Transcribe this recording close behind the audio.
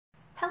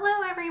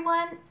Hello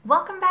everyone,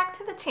 welcome back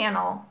to the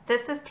channel.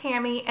 This is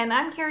Tammy and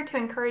I'm here to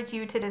encourage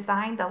you to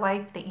design the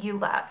life that you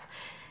love.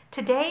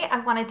 Today I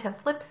wanted to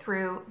flip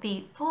through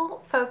the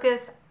Full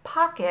Focus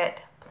Pocket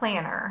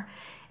Planner.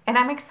 And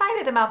I'm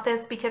excited about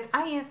this because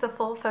I used the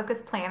Full Focus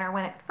Planner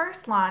when it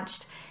first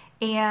launched,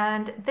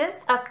 and this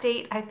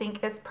update I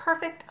think is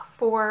perfect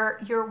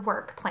for your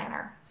work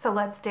planner. So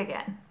let's dig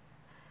in.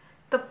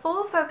 The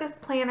Full Focus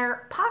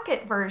Planner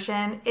Pocket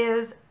version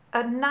is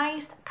a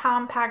nice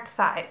compact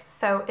size.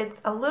 So it's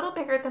a little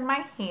bigger than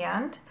my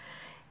hand,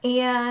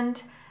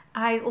 and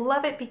I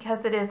love it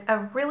because it is a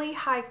really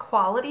high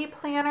quality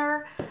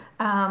planner.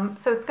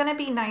 So it's going to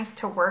be nice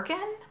to work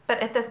in, but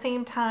at the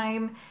same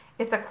time,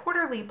 it's a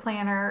quarterly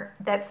planner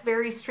that's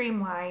very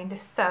streamlined.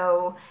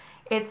 So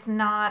it's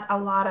not a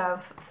lot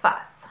of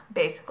fuss,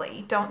 basically.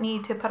 You don't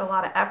need to put a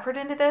lot of effort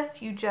into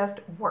this. You just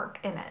work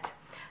in it.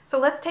 So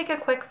let's take a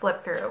quick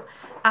flip through.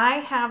 I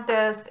have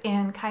this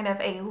in kind of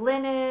a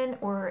linen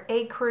or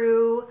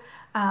ecru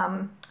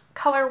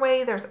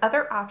colorway. There's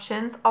other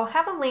options. I'll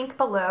have a link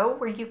below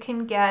where you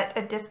can get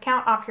a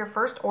discount off your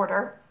first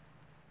order.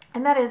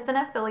 And that is an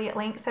affiliate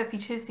link, so if you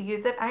choose to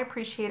use it, I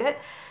appreciate it.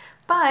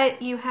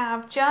 But you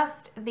have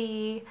just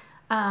the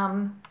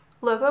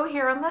logo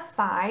here on the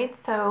side.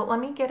 So let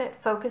me get it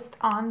focused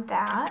on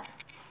that.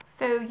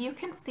 So you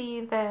can see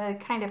the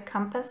kind of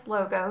compass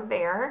logo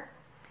there.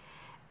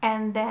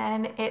 And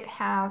then it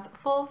has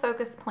Full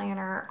Focus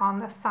Planner on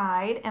the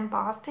side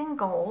embossed in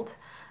gold.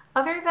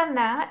 Other than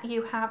that,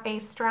 you have a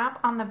strap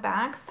on the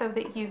back so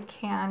that you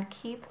can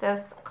keep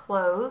this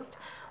closed.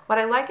 What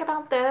I like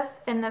about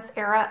this in this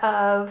era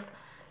of,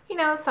 you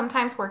know,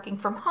 sometimes working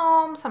from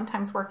home,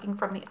 sometimes working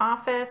from the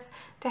office,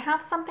 to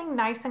have something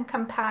nice and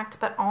compact,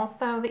 but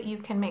also that you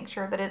can make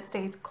sure that it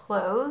stays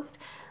closed.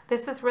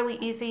 This is really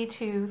easy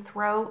to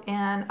throw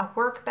in a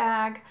work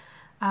bag.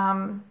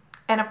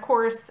 And of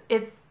course,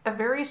 it's a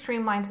very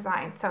streamlined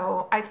design.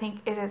 So I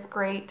think it is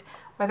great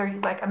whether you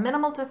like a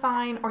minimal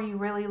design or you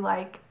really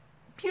like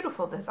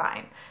beautiful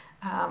design.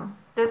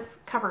 This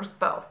covers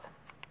both.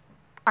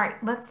 All right,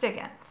 let's dig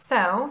in.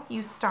 So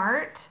you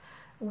start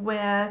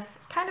with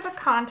kind of a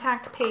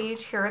contact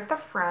page here at the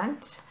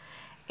front,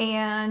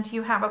 and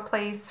you have a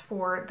place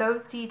for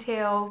those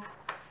details.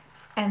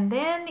 And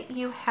then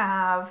you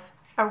have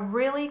a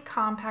really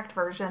compact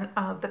version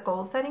of the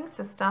goal setting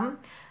system.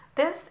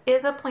 This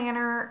is a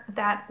planner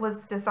that was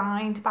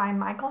designed by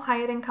Michael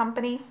Hyatt and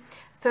Company.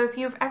 So if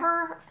you've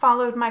ever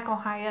followed Michael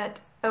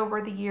Hyatt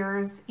over the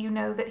years, you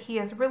know that he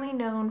is really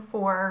known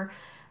for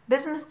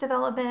business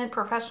development,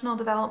 professional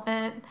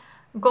development,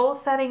 goal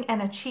setting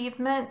and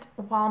achievement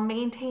while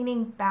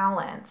maintaining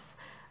balance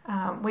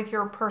with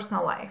your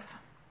personal life.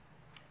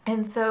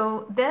 And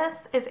so this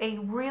is a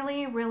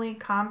really, really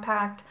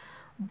compact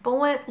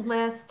bullet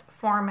list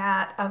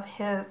format of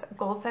his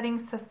goal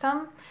setting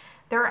system.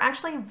 There are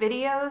actually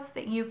videos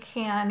that you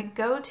can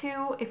go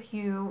to if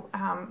you,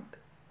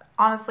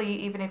 honestly,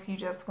 even if you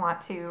just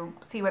want to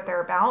see what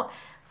they're about.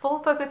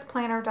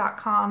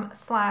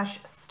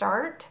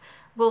 fullfocusplanner.com/start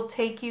will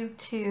take you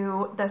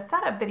to the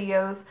setup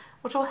videos,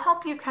 which will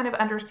help you kind of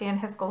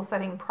understand his goal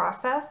setting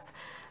process.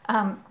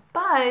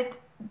 But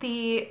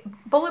the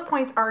bullet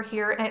points are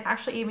here, and it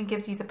actually even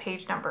gives you the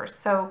page numbers.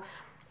 So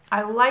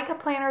I like a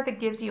planner that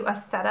gives you a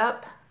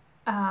setup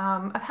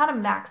of how to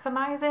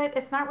maximize it.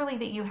 It's not really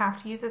that you have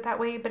to use it that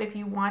way, but if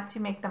you want to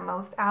make the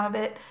most out of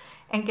it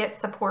and get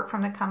support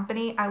from the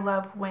company, I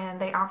love when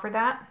they offer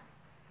that.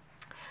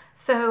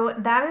 So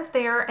that is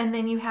there, and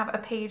then you have a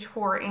page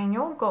for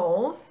annual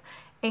goals,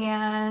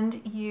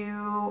 and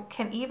you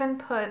can even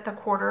put the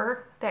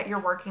quarter that you're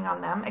working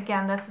on them.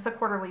 Again, this is a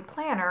quarterly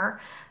planner,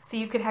 so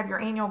you could have your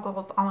annual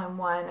goals all in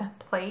one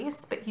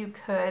place, but you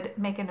could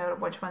make a note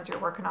of which ones you're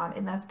working on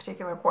in this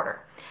particular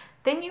quarter.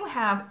 Then you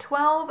have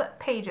 12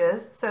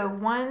 pages, so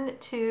 1,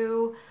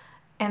 2,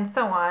 and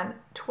so on,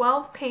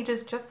 12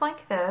 pages just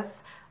like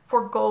this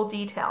for goal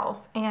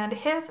details. And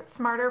his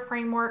Smarter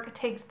framework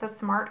takes the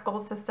SMART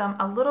goal system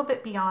a little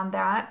bit beyond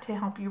that to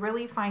help you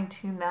really fine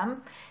tune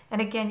them.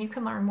 And again, you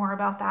can learn more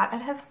about that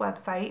at his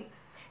website.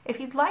 If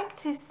you'd like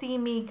to see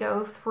me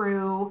go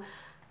through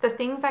the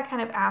things I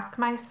kind of ask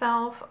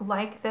myself,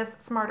 like this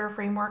Smarter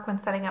framework when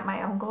setting up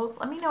my own goals,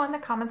 let me know in the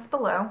comments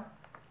below.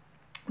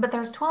 But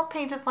there's 12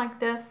 pages like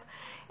this,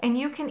 and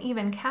you can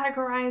even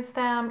categorize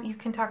them. You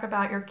can talk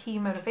about your key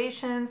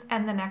motivations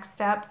and the next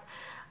steps.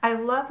 I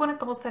love when a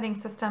goal setting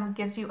system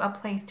gives you a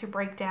place to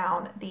break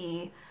down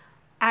the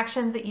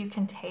actions that you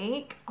can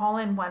take all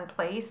in one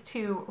place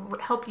to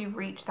help you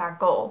reach that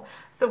goal.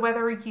 So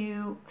whether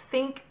you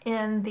think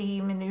in the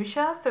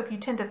minutia, so if you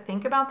tend to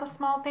think about the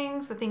small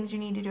things, the things you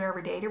need to do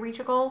every day to reach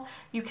a goal,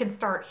 you can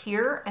start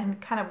here and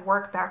kind of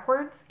work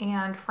backwards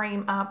and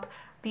frame up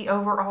the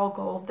overall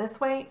goal this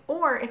way.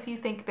 Or if you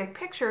think big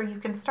picture, you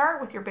can start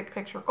with your big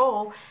picture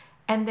goal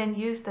and then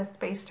use this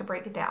space to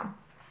break it down.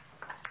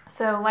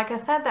 So like I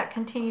said, that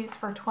continues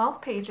for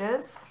 12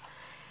 pages.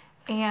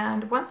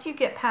 And once you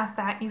get past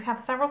that, you have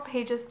several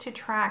pages to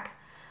track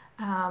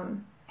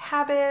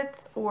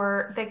habits,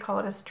 or they call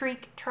it a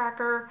streak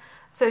tracker.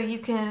 So you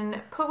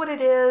can put what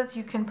it is,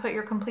 you can put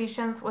your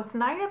completions. What's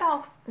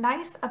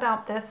nice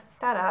about this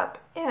setup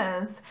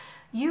is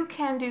you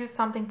can do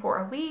something for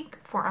a week,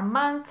 for a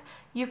month.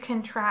 You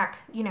can track,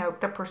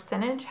 the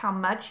percentage, how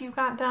much you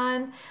got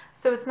done.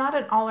 So it's not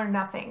an all or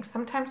nothing.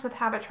 Sometimes with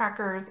habit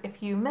trackers,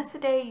 if you miss a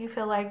day, you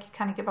feel like you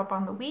kind of give up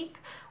on the week,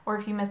 or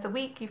if you miss a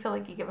week, you feel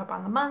like you give up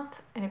on the month.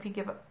 And if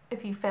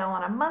you fail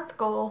on a month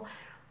goal,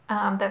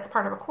 that's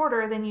part of a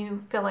quarter, then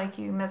you feel like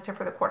you missed it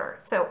for the quarter.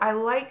 So I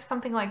like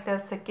something like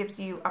this that gives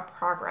you a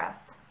progress.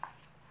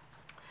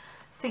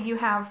 So you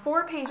have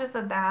 4 pages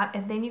of that,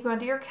 and then you go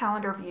into your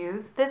calendar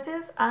views. This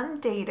is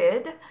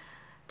undated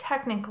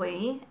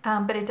technically,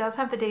 but it does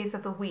have the days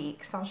of the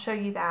week, so I'll show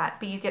you that.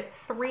 But you get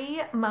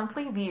 3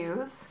 monthly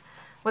views.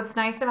 What's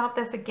nice about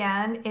this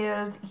again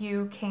is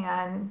you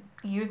can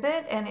use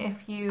it, and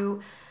if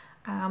you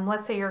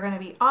let's say you're going to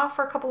be off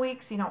for a couple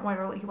weeks, you don't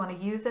really want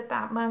to use it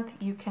that month,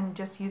 you can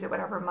just use it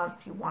whatever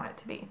months you want it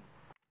to be.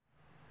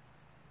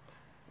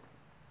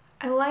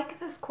 I like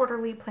this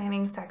quarterly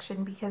planning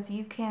section because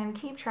you can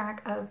keep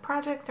track of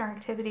projects or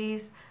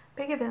activities,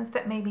 big events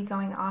that may be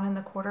going on in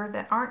the quarter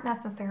that aren't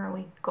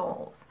necessarily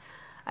goals.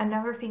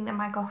 Another thing that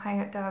Michael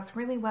Hyatt does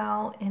really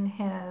well in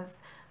his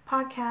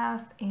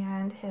podcasts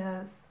and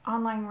his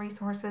online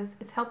resources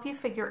is help you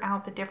figure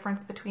out the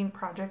difference between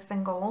projects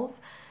and goals.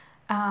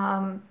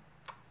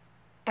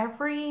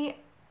 Every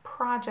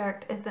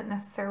project isn't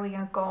necessarily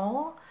a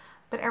goal,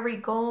 but every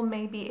goal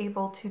may be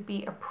able to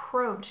be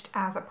approached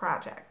as a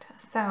project.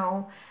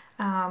 So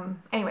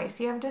anyway,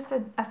 so you have just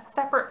a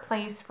separate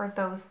place for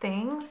those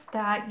things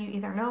that you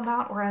either know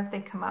about or as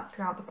they come up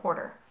throughout the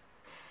quarter.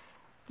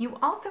 You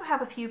also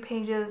have a few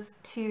pages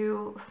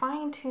to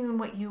fine-tune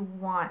what you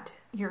want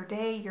your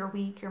day, your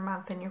week, your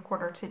month, and your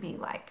quarter to be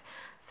like.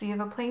 So you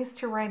have a place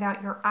to write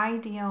out your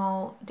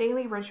ideal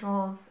daily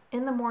rituals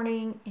in the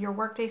morning, your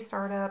workday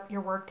startup,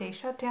 your workday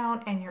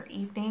shutdown, and your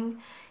evening.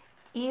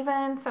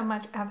 Even so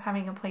much as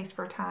having a place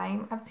for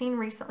time. I've seen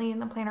recently in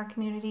the planner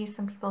community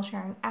some people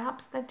sharing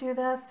apps that do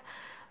this,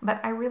 but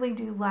I really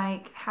do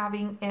like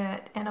having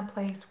it in a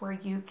place where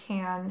you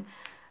can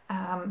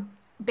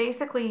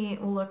basically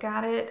look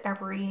at it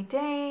every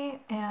day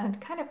and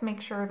kind of make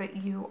sure that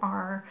you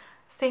are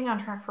staying on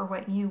track for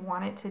what you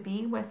want it to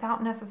be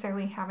without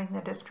necessarily having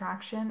the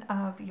distraction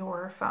of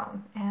your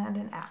phone and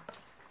an app.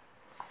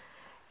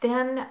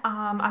 Then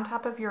on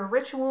top of your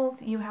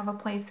rituals, you have a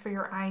place for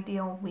your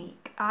ideal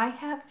week. I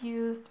have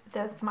used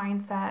this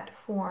mindset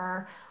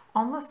for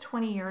almost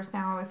 20 years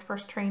now. I was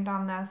first trained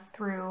on this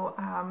through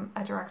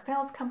a direct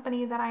sales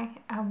company that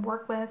I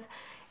work with.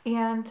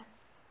 And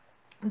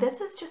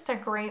this is just a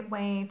great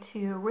way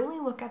to really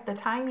look at the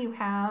time you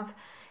have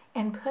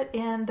and put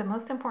in the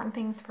most important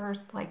things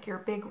first, like your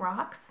big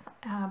rocks,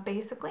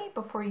 basically,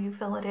 before you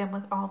fill it in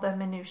with all the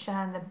minutia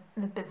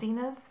and the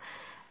busyness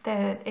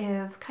that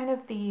is kind of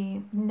the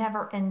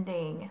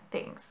never-ending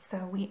things. So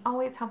we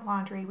always have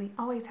laundry, we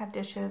always have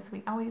dishes,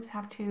 we always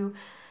have to,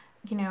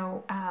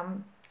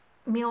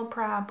 meal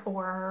prep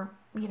or,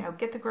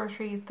 get the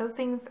groceries. Those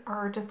things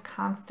are just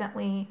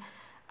constantly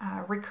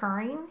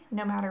recurring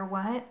no matter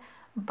what.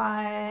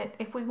 But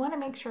if we want to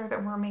make sure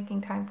that we're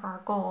making time for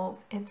our goals,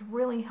 it's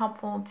really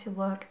helpful to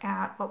look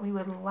at what we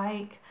would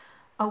like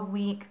a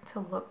week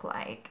to look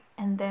like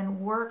and then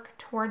work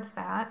towards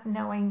that,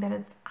 knowing that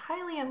it's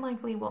highly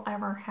unlikely we'll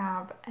ever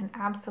have an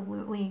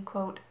absolutely,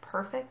 quote,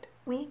 perfect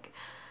week,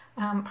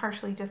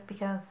 partially just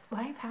because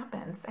life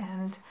happens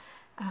and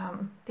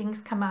things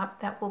come up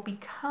that will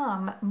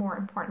become more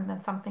important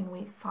than something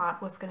we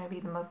thought was going to be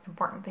the most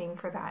important thing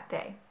for that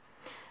day.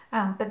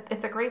 But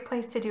it's a great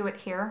place to do it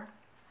here.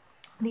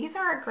 These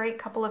are a great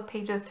couple of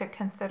pages to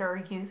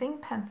consider using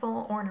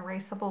pencil or an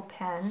erasable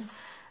pen,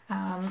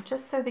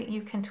 just so that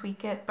you can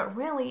tweak it. But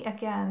really,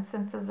 again,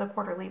 since this is a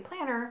quarterly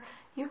planner,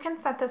 you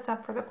can set this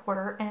up for the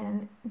quarter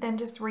and then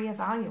just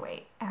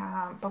reevaluate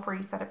before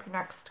you set up your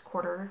next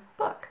quarter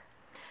book.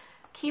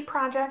 Key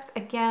projects,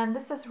 again,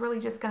 this is really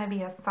just going to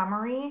be a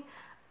summary.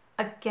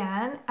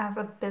 Again, as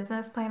a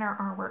business planner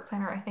or work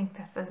planner, I think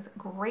this is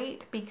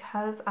great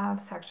because of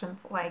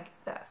sections like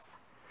this.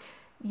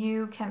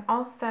 You can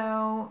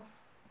also,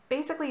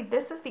 basically,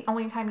 this is the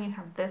only time you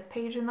have this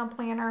page in the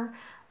planner,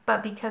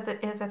 but because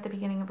it is at the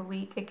beginning of a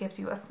week, it gives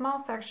you a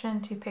small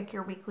section to pick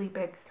your weekly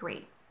big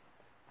 3.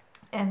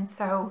 And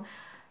so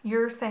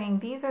you're saying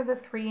these are the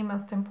 3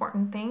 most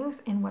important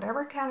things in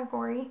whatever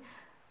category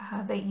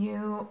that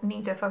you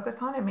need to focus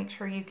on and make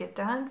sure you get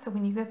done. So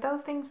when you get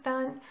those things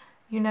done,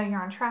 you know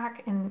you're on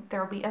track, and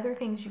there will be other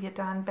things you get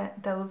done,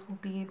 but those will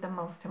be the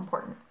most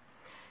important.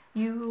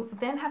 You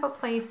then have a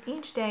place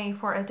each day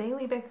for a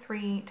daily big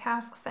 3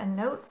 tasks and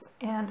notes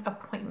and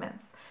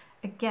appointments.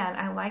 Again,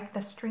 I like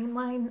the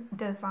streamlined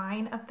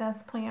design of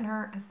this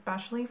planner,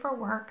 especially for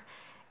work,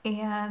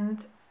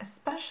 and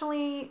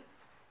especially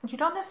you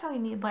don't necessarily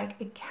need like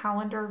a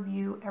calendar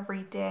view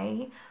every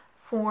day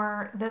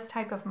for this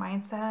type of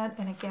mindset,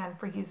 and again,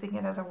 for using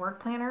it as a work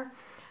planner.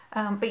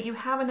 But you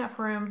have enough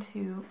room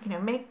to,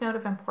 make note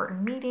of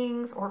important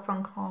meetings or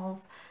phone calls,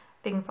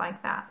 things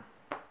like that.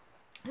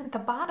 At the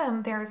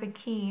bottom, there's a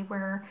key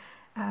where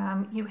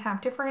You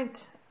have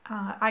different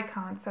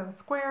icons, so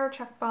square,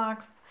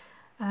 checkbox,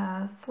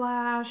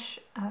 slash,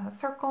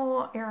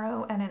 circle,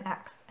 arrow, and an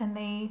X, and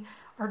they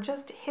are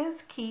just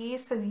his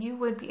keys, so you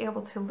would be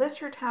able to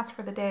list your task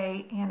for the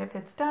day, and if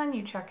it's done,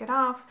 you check it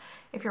off.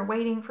 If you're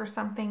waiting for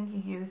something,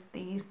 you use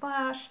the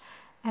slash,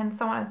 and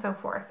so on and so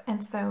forth.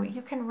 And so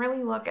you can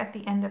really look at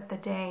the end of the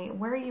day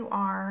where you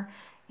are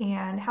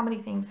and how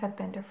many things have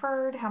been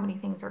deferred, how many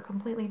things are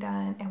completely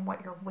done, and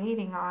what you're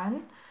waiting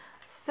on,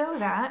 so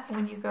that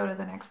when you go to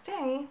the next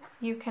day,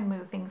 you can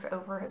move things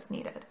over as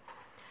needed.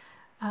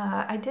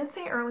 I did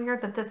say earlier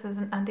that this is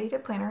an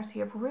undated planner, so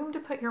you have room to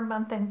put your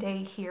month and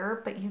day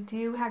here, but you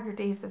do have your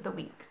days of the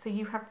week. So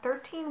you have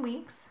 13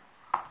 weeks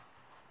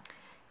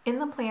in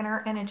the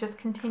planner, and it just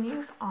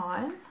continues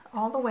on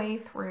all the way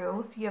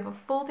through. So you have a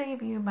full day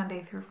view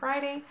Monday through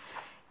Friday,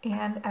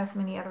 and as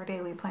many other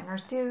daily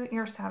planners do,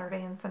 your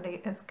Saturday and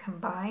Sunday is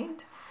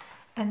combined.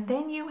 And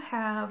then you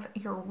have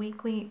your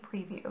weekly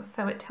preview.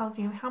 So it tells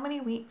you how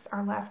many weeks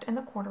are left in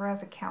the quarter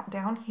as a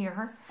countdown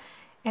here.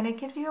 And it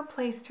gives you a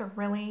place to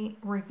really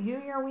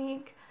review your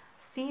week,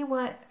 see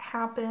what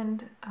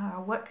happened,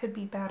 what could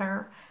be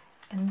better.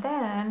 And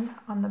then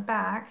on the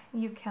back,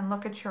 you can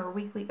look at your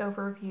weekly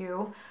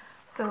overview.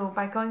 So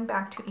by going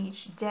back to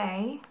each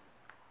day,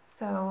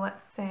 so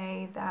let's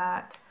say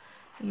that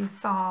you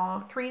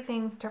saw 3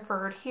 things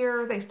deferred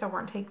here, they still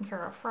weren't taken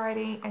care of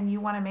Friday, and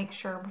you want to make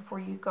sure before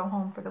you go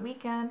home for the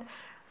weekend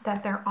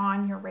that they're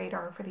on your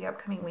radar for the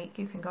upcoming week.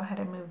 You can go ahead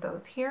and move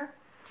those here.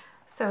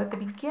 So at the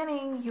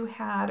beginning, you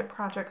had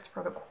projects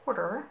for the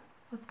quarter.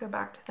 Let's go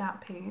back to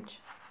that page.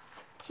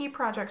 Key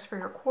projects for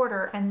your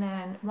quarter, and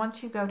then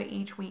once you go to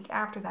each week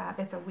after that,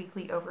 it's a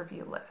weekly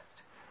overview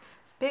list.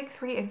 Big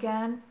 3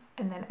 again,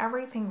 and then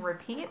everything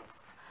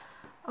repeats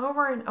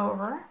over and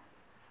over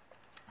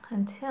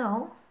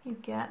until you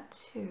get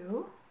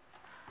to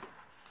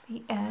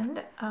the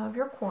end of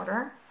your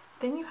quarter.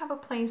 Then you have a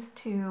place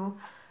to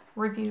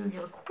review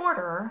your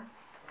quarter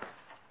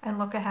and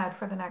look ahead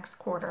for the next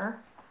quarter.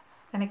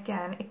 And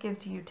again, it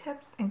gives you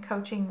tips and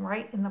coaching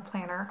right in the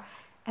planner.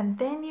 And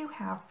then you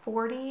have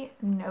 40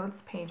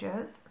 notes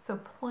pages, so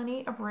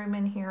plenty of room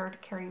in here to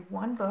carry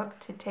one book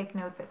to take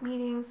notes at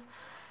meetings,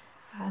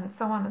 and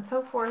so on and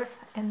so forth.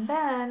 And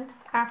then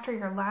after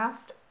your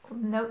last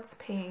notes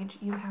page,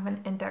 you have an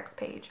index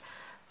page.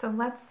 So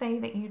let's say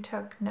that you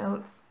took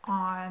notes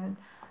on,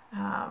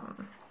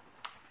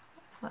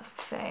 let's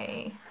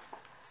say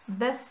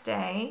this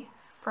day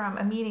from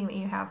a meeting that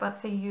you have. Let's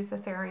say you use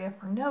this area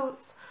for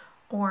notes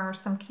or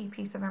some key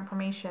piece of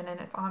information,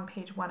 and it's on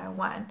page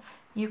 101.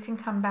 You can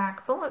come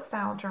back bullet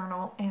style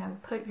journal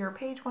and put your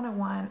page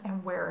 101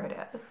 and where it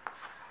is.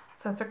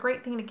 So it's a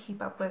great thing to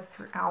keep up with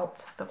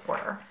throughout the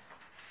quarter.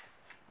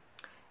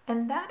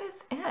 And that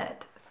is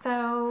it.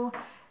 So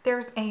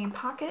there's a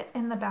pocket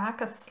in the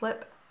back, a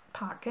slip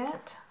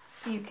pocket,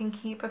 so you can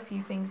keep a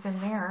few things in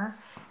there.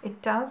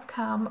 It does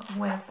come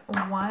with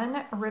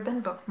 1 ribbon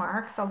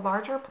bookmark. The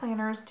larger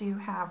planners do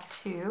have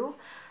 2.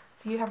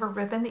 So you have a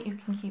ribbon that you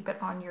can keep it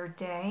on your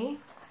day.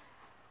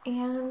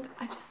 And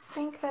I just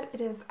think that it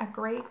is a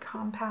great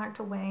compact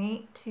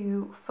way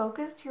to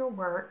focus your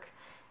work,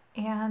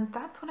 and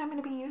that's what I'm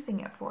going to be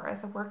using it for,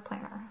 as a work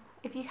planner.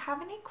 If you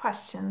have any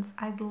questions,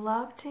 I'd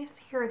love to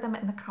hear them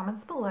in the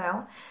comments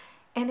below.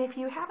 And if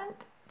you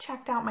haven't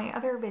checked out my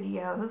other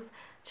videos,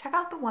 check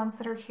out the ones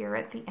that are here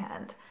at the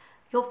end.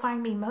 You'll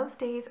find me most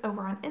days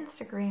over on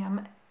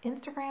Instagram,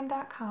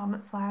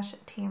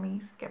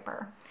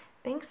 instagram.com/TammySkipper.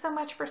 Thanks so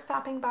much for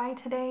stopping by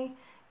today,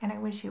 and I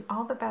wish you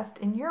all the best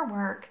in your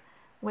work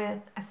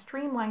with a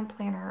streamlined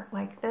planner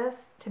like this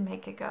to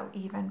make it go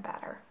even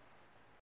better.